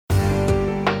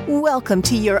Welcome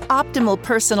to your Optimal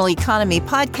Personal Economy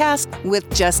podcast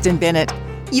with Justin Bennett.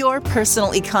 Your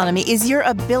personal economy is your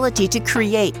ability to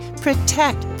create,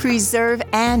 protect, preserve,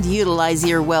 and utilize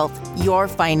your wealth, your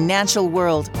financial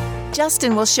world.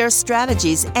 Justin will share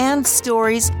strategies and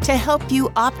stories to help you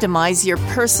optimize your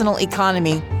personal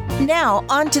economy. Now,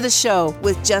 on to the show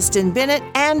with Justin Bennett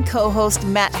and co-host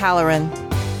Matt Halloran.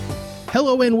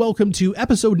 Hello and welcome to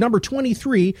episode number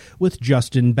 23 with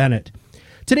Justin Bennett.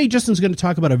 Today, Justin's going to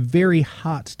talk about a very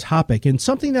hot topic and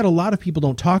something that a lot of people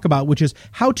don't talk about, which is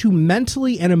how to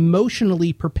mentally and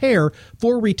emotionally prepare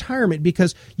for retirement,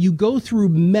 because you go through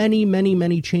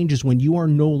many changes when you are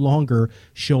no longer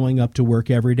showing up to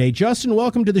work every day. Justin,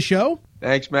 welcome to the show.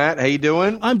 Thanks, Matt. How you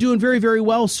doing? I'm doing very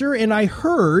well, sir. And I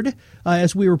heard,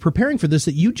 as we were preparing for this,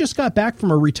 that you just got back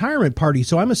from a retirement party.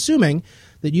 So I'm assuming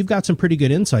that you've got some pretty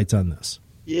good insights on this.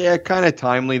 Yeah, kind of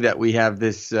timely that we have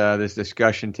this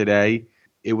discussion today.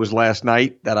 It was last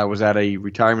night that I was at a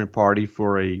retirement party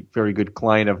for a very good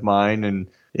client of mine, and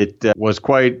it was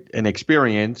quite an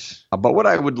experience. But what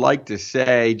I would like to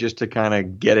say, just to kind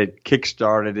of get it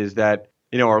kickstarted, is that,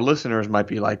 our listeners might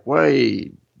be like,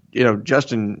 wait,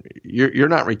 Justin, you're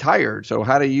not retired. So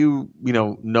how do you,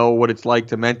 know what it's like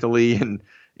to mentally and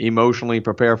emotionally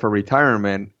prepare for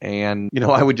retirement? And,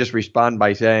 I would just respond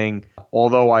by saying,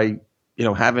 although I,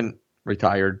 haven't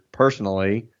retired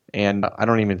personally, and I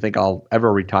don't even think I'll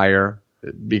ever retire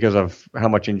because of how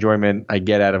much enjoyment I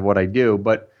get out of what I do.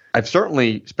 But I've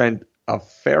certainly spent a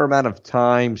fair amount of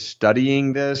time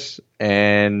studying this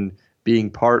and being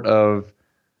part of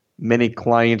many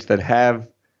clients that have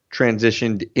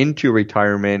transitioned into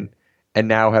retirement and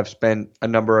now have spent a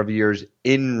number of years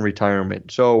in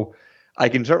retirement. So I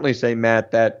can certainly say,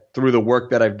 Matt, that through the work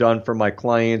that I've done for my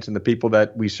clients and the people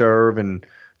that we serve and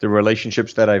the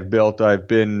relationships that I've built, I've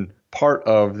been part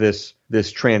of this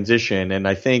transition. And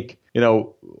I think,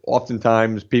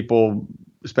 oftentimes people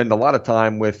spend a lot of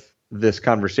time with this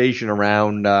conversation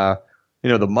around,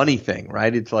 the money thing,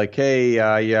 right? It's like, hey,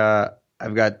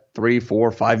 I've got $3,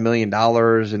 $4, $5 million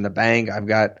in the bank. I've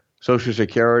got Social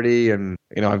Security and,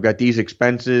 I've got these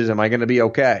expenses. Am I going to be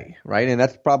okay? Right. And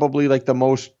that's probably like the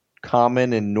most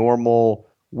common and normal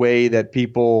way that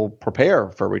people prepare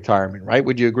for retirement, right?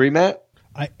 Would you agree, Matt?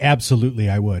 I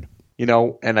would.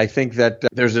 And I think that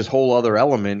there's this whole other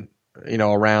element,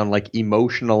 around like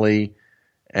emotionally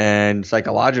and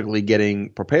psychologically getting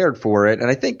prepared for it. And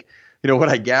I think, what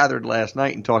I gathered last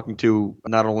night in talking to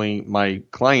not only my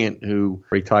client who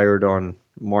retired on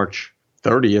March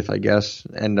 30th, I guess,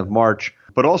 end of March,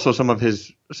 but also some of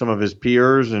his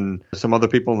peers and some other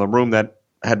people in the room that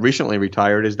had recently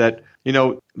retired, is that,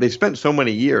 they spent so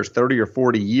many years, 30 or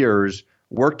 40 years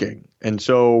working. And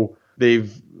so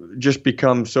they've just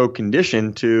become so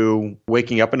conditioned to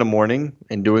waking up in the morning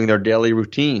and doing their daily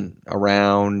routine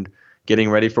around getting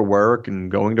ready for work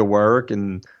and going to work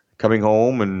and coming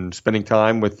home and spending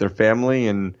time with their family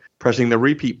and pressing the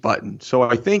repeat button. So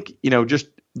I think, just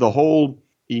the whole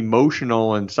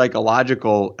emotional and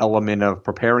psychological element of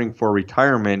preparing for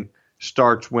retirement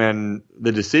starts when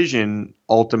the decision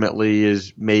ultimately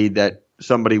is made that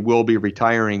somebody will be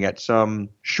retiring at some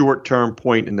short-term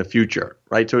point in the future,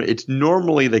 right? So it's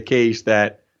normally the case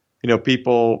that,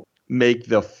 people make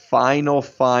the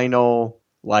final,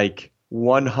 like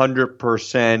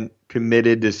 100%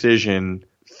 committed decision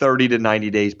 30 to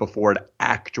 90 days before it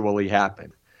actually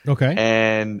happened. Okay.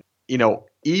 And,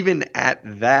 even at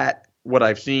that, what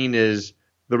I've seen is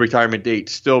the retirement date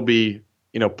still be,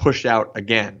 pushed out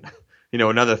again,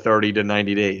 another 30 to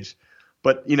 90 days.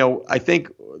 But, I think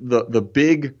the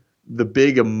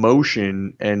big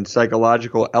emotion and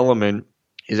psychological element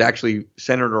is actually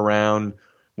centered around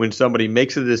when somebody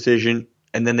makes a decision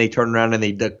and then they turn around and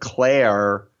they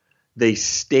declare, they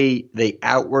state, they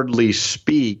outwardly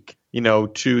speak,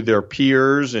 to their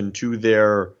peers and to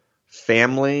their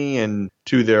family and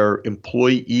to their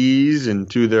employees and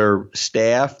to their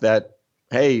staff that,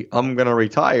 hey, I'm going to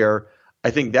retire. I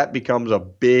think that becomes a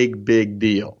big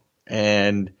deal.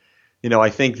 And I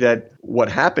think that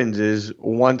what happens is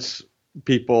once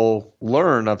people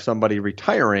learn of somebody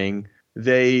retiring,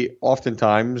 they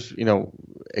oftentimes,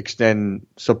 extend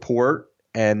support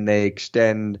and they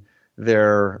extend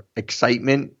their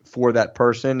excitement for that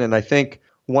person. And I think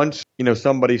once,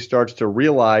 somebody starts to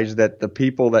realize that the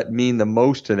people that mean the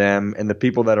most to them and the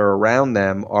people that are around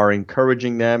them are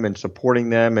encouraging them and supporting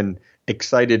them and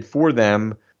excited for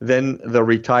them, then the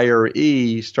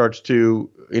retiree starts to,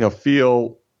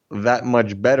 feel that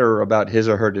much better about his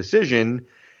or her decision.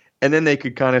 And then they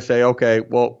could kind of say, okay,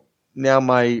 well, now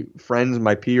my friends,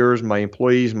 my peers, my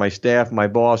employees, my staff, my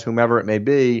boss, whomever it may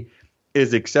be,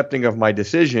 is accepting of my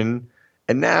decision.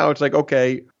 And now it's like,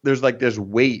 okay, there's like this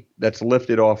weight that's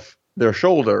lifted off their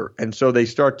shoulder. And so they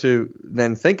start to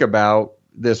then think about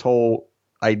this whole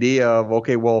idea of,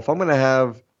 okay, well, if I'm going to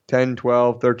have 10,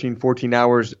 12, 13, 14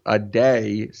 hours a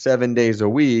day, 7 days a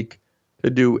week to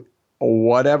do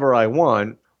whatever I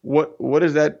want, what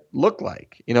does that look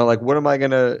like? Like what am I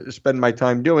going to spend my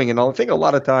time doing? And I think a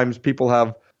lot of times people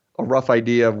have a rough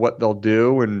idea of what they'll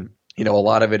do. And, a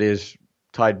lot of it is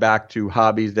tied back to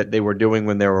hobbies that they were doing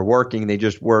when they were working. They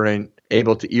just weren't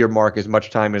able to earmark as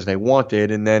much time as they wanted.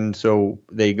 And then so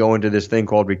they go into this thing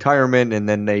called retirement, and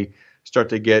then they start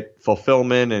to get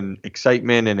fulfillment and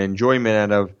excitement and enjoyment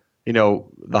out of,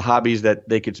 the hobbies that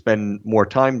they could spend more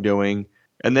time doing.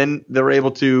 And then they're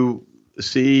able to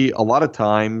see a lot of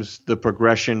times the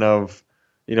progression of,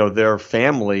 their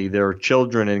family, their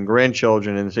children and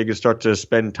grandchildren, and so you can start to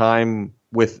spend time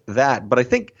with that. But I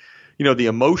think, the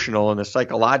emotional and the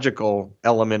psychological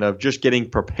element of just getting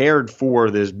prepared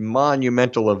for this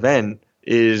monumental event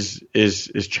is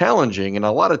challenging. And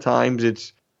a lot of times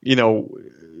it's,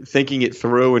 thinking it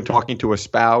through and talking to a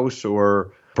spouse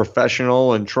or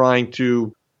professional and trying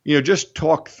to, just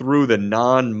talk through the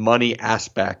non-money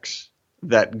aspects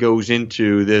that goes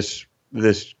into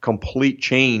this complete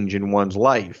change in one's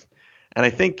life. And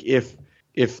I think if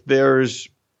there's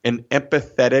an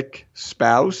empathetic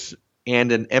spouse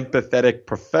and an empathetic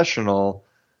professional,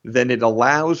 then it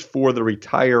allows for the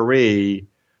retiree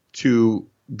to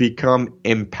become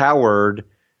empowered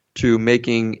to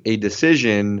making a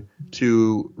decision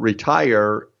to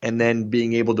retire, and then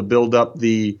being able to build up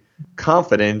the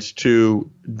confidence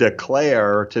to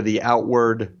declare to the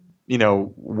outward,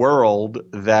 world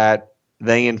that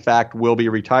they in fact will be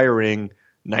retiring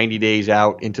 90 days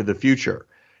out into the future.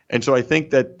 And so I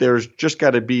think that there's just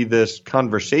got to be this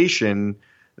conversation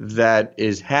that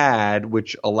is had,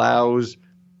 which allows,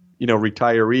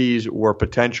 retirees or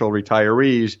potential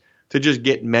retirees to just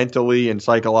get mentally and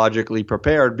psychologically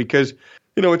prepared, because,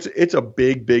 it's a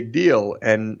big, big deal.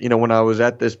 And, when I was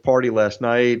at this party last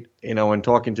night, and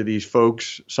talking to these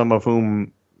folks, some of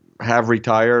whom have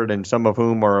retired and some of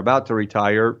whom are about to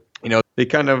retire, they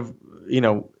kind of,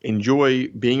 enjoy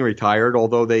being retired,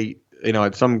 although they,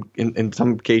 in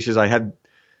some cases I had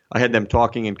them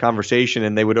talking in conversation,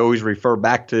 and they would always refer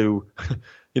back to,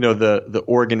 the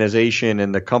organization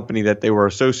and the company that they were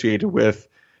associated with,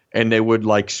 and they would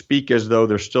like speak as though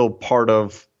they're still part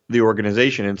of the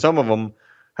organization. And some of them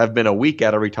have been a week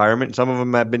out of retirement, and some of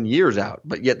them have been years out,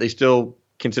 but yet they still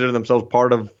consider themselves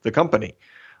part of the company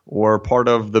or part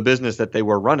of the business that they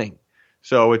were running.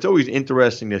 So it's always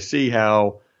interesting to see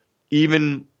how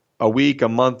even a week, a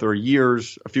month, or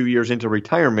a few years into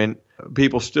retirement,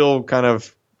 people still kind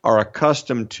of are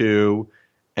accustomed to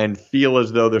and feel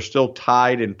as though they're still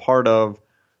tied and part of,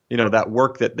 that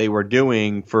work that they were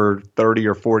doing for 30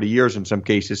 or 40 years in some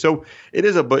cases. So it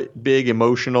is a big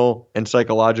emotional and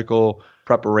psychological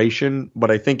preparation.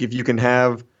 But I think if you can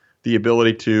have the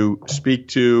ability to speak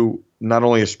to not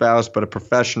only a spouse, but a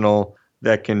professional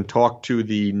that can talk to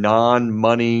the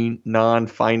non-money,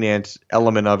 non-finance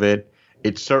element of it,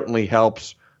 it certainly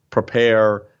helps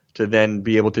prepare to then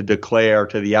be able to declare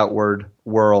to the outward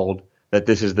world that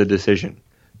this is the decision.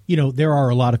 There are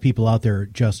a lot of people out there,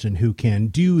 Justin, who can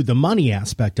do the money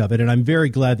aspect of it. And I'm very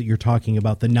glad that you're talking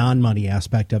about the non-money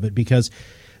aspect of it, because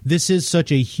this is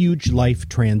such a huge life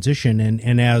transition.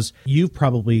 And as you've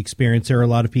probably experienced, there are a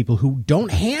lot of people who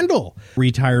don't handle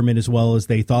retirement as well as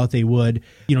they thought they would.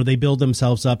 They build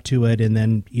themselves up to it, and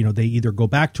then, they either go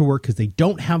back to work because they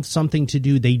don't have something to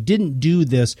do. They didn't do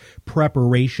this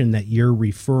preparation that you're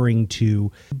referring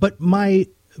to. But my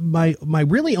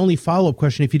really only follow-up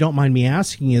question, if you don't mind me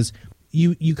asking, is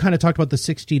you kind of talked about the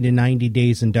 60 to 90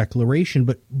 days in declaration,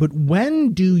 but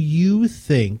when do you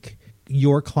think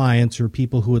your clients or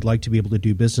people who would like to be able to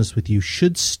do business with you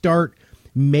should start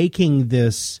making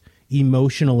this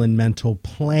emotional and mental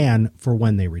plan for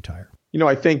when they retire?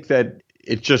 I think that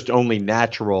it's just only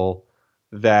natural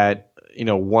that,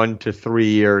 1 to 3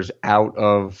 years out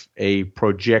of a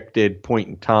projected point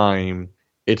in time,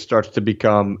 it starts to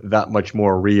become that much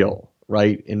more real,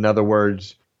 right? In other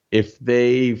words, if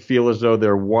they feel as though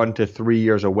they're 1 to 3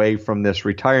 years away from this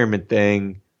retirement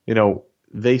thing,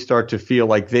 they start to feel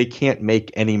like they can't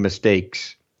make any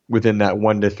mistakes within that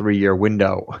 1 to 3 year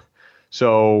window.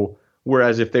 So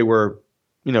whereas if they were,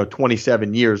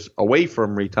 27 years away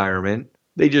from retirement,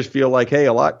 they just feel like, hey,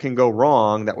 a lot can go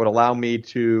wrong that would allow me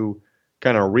to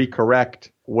kind of recorrect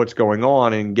what's going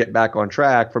on and get back on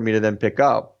track for me to then pick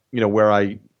up, where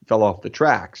I fell off the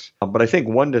tracks. But I think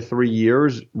 1 to 3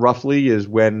 years roughly is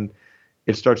when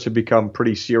it starts to become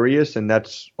pretty serious. And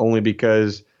that's only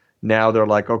because now they're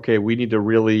like, okay, we need to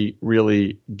really,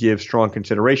 really give strong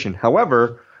consideration.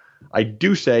 However, I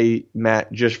do say,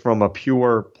 Matt, just from a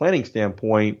pure planning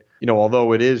standpoint,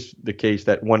 although it is the case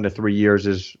that 1 to 3 years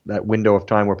is that window of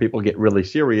time where people get really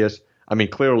serious, I mean,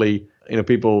 clearly,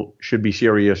 people should be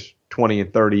serious 20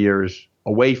 and 30 years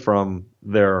away from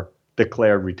their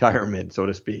declared retirement, so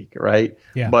to speak, right?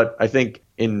 Yeah. But I think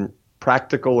in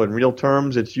practical and real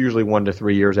terms, it's usually 1 to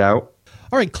 3 years out.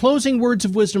 All right, closing words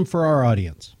of wisdom for our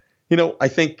audience. I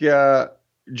think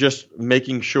just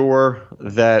making sure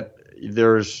that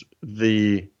there's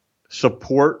the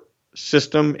support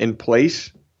system in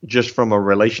place just from a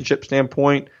relationship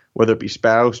standpoint, whether it be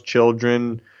spouse,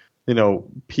 children,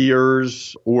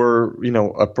 peers, or,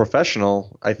 a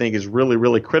professional, I think is really,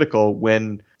 really critical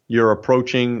when you're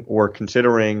approaching or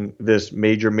considering this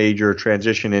major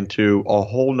transition into a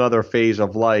whole nother phase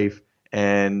of life.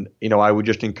 And, I would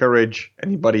just encourage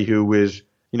anybody who is,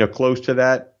 close to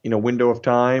that, window of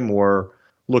time or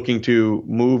looking to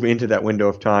move into that window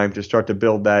of time to start to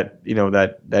build that,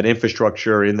 that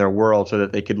infrastructure in their world so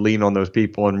that they could lean on those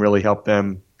people and really help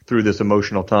them through this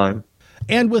emotional time.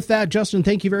 And with that, Justin,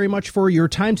 thank you very much for your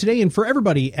time today. And for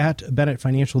everybody at Bennett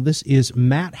Financial, this is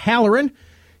Matt Halloran.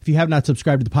 If you have not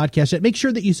subscribed to the podcast yet, make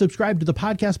sure that you subscribe to the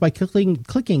podcast by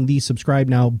clicking the subscribe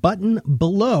now button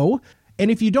below. And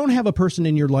if you don't have a person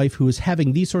in your life who is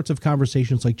having these sorts of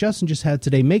conversations like Justin just had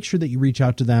today, make sure that you reach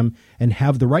out to them and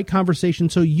have the right conversation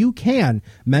so you can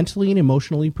mentally and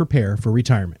emotionally prepare for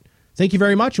retirement. Thank you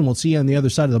very much, and we'll see you on the other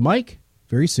side of the mic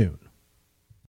very soon.